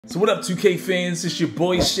So what up 2K fans, it's your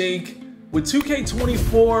boy Shake. With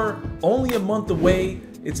 2K24 only a month away,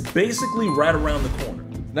 it's basically right around the corner.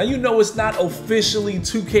 Now you know it's not officially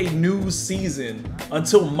 2K news season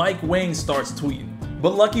until Mike Wang starts tweeting.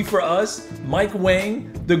 But lucky for us, Mike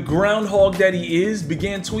Wang, the groundhog that he is,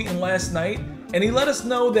 began tweeting last night, and he let us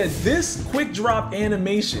know that this quick drop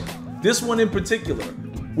animation, this one in particular,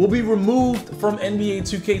 will be removed from NBA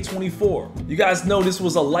 2K24. You guys know this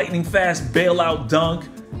was a lightning fast bailout dunk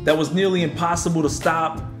that was nearly impossible to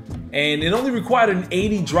stop, and it only required an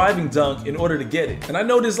 80 driving dunk in order to get it. And I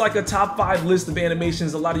know there's like a top 5 list of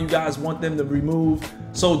animations a lot of you guys want them to remove,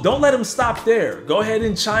 so don't let them stop there. Go ahead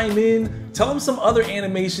and chime in, tell them some other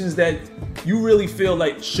animations that you really feel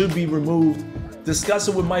like should be removed. Discuss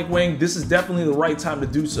it with Mike Wang. This is definitely the right time to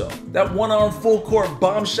do so. That one-arm full-court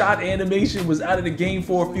bomb shot animation was out of the game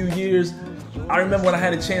for a few years. I remember when I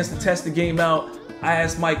had a chance to test the game out, I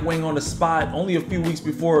asked Mike Wang on the spot only a few weeks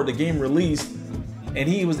before the game released, and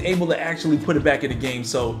he was able to actually put it back in the game.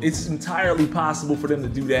 So it's entirely possible for them to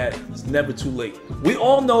do that. It's never too late. We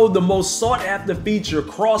all know the most sought after feature,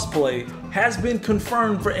 Crossplay, has been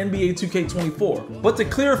confirmed for NBA 2K24. But to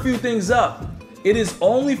clear a few things up, it is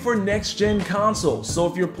only for next-gen consoles. So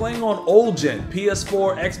if you're playing on old-gen,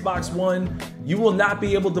 PS4, Xbox One, you will not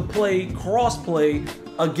be able to play crossplay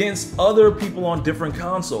against other people on different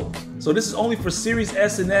consoles. So this is only for Series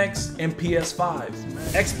S and X and PS5.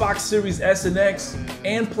 Xbox Series S and X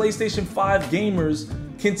and PlayStation 5 gamers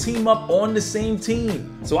can team up on the same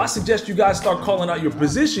team. So I suggest you guys start calling out your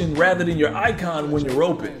position rather than your icon when you're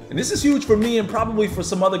open. And this is huge for me and probably for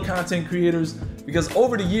some other content creators, because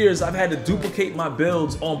over the years I've had to duplicate my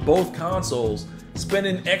builds on both consoles,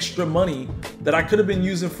 spending extra money that I could have been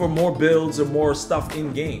using for more builds or more stuff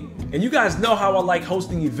in game. And you guys know how I like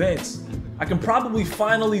hosting events. I can probably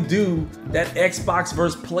finally do that Xbox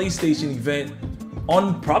versus PlayStation event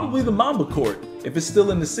on probably the Mamba court if it's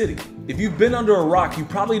still in the city. If you've been under a rock, you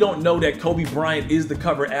probably don't know that Kobe Bryant is the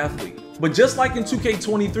cover athlete. But just like in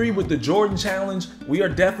 2K23 with the Jordan Challenge, we are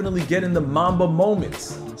definitely getting the Mamba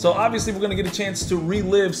moments. So obviously we're gonna get a chance to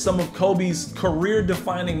relive some of Kobe's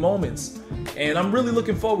career-defining moments, and I'm really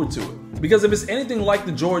looking forward to it. Because if it's anything like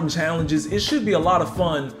the Jordan Challenges, it should be a lot of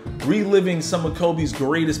fun reliving some of Kobe's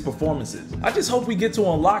greatest performances. I just hope we get to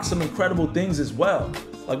unlock some incredible things as well.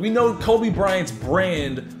 Like, we know Kobe Bryant's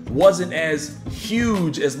brand wasn't as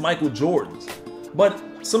huge as Michael Jordan's, but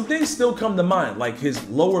some things still come to mind, like his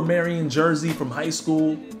Lower Merion jersey from high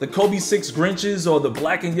school, the Kobe 6 Grinches, or the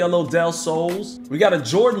black and yellow Del Sols. We got a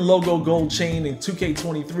Jordan logo gold chain in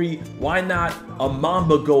 2K23. Why not a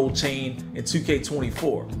Mamba gold chain in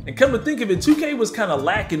 2K24? And come to think of it, 2K was kind of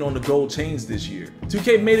lacking on the gold chains this year.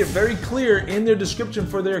 2K made it very clear in their description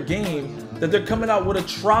for their game that they're coming out with a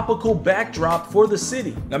tropical backdrop for the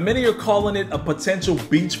city. Now, many are calling it a potential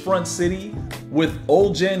beachfront city with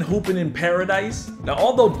old gen hooping in paradise. Now,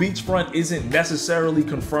 although beachfront isn't necessarily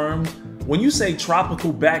confirmed, when you say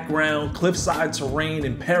tropical background, cliffside terrain,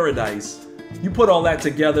 and paradise, you put all that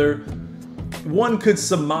together, one could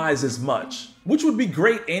surmise as much, which would be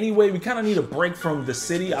great anyway. We kind of need a break from the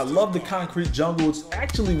city. I love the concrete jungle. It's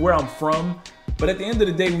actually where I'm from, but at the end of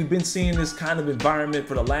the day, we've been seeing this kind of environment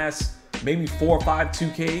for the last maybe 4 or 5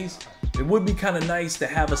 2Ks. It would be kind of nice to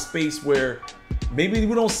have a space where maybe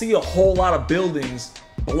we don't see a whole lot of buildings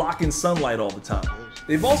blocking sunlight all the time.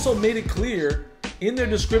 They've also made it clear in their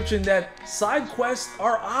description that side quests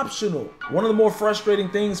are optional. One of the more frustrating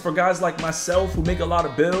things for guys like myself who make a lot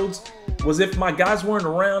of builds was if my guys weren't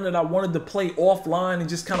around and I wanted to play offline and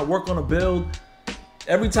just kind of work on a build,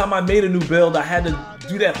 every time I made a new build, I had to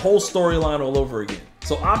do that whole storyline all over again.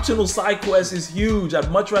 So optional side quests is huge.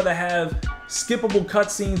 I'd much rather have skippable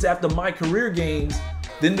cutscenes after my career games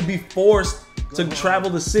than to be forced to travel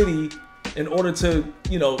the city in order to,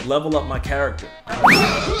 you know, level up my character.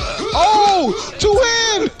 Oh,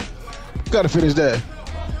 to win! Gotta finish that.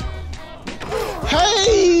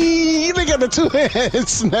 Hey, they got the 2-hand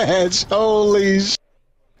snatch. Holy sh!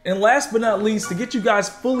 And last but not least, to get you guys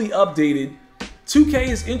fully updated, 2K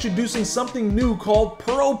is introducing something new called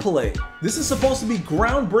ProPLAY. This is supposed to be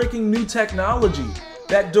groundbreaking new technology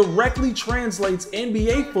that directly translates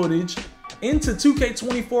NBA footage into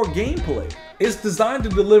 2K24 gameplay. It's designed to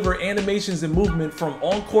deliver animations and movement from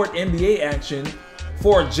on-court NBA action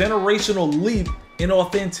for a generational leap in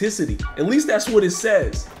authenticity. At least that's what it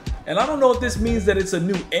says. And I don't know if this means that it's a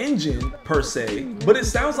new engine per se, but it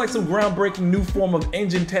sounds like some groundbreaking new form of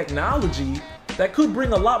engine technology that could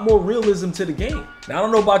bring a lot more realism to the game. Now, I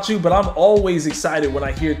don't know about you, but I'm always excited when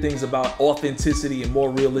I hear things about authenticity and more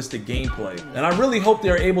realistic gameplay. And I really hope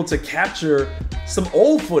they're able to capture some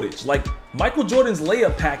old footage, like Michael Jordan's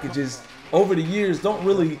layup packages over the years don't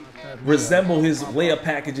really resemble his layup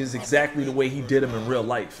packages exactly the way he did them in real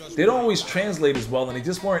life. They don't always translate as well, and they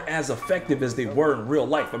just weren't as effective as they were in real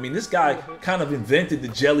life. I mean, this guy kind of invented the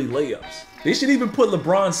jelly layups. They should even put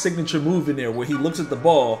LeBron's signature move in there where he looks at the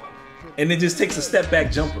ball and then just takes a step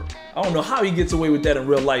back jumper. I don't know how he gets away with that in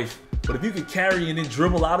real life, but if you could carry and then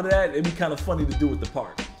dribble out of that, it'd be kind of funny to do at the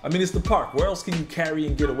park. I mean, it's the park. Where else can you carry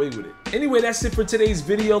and get away with it? Anyway, that's it for today's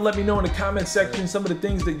video. Let me know in the comment section some of the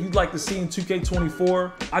things that you'd like to see in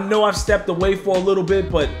 2K24. I know I've stepped away for a little bit,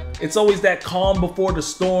 but it's always that calm before the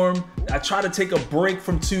storm. I try to take a break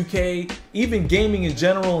from 2K, even gaming in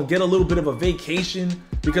general, and get a little bit of a vacation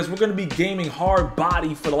because we're going to be gaming hard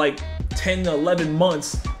body for like 10 to 11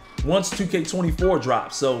 months once 2K24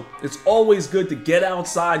 drops. So it's always good to get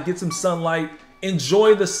outside, get some sunlight,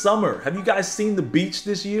 enjoy the summer. Have you guys seen the beach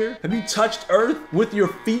this year? Have you touched earth with your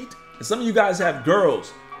feet? And some of you guys have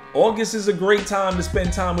girls. August is a great time to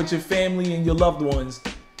spend time with your family and your loved ones.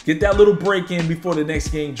 Get that little break in before the next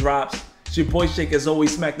game drops. It's your boy Shake. As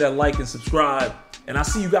always, smack that like and subscribe. And I'll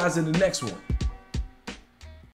see you guys in the next one.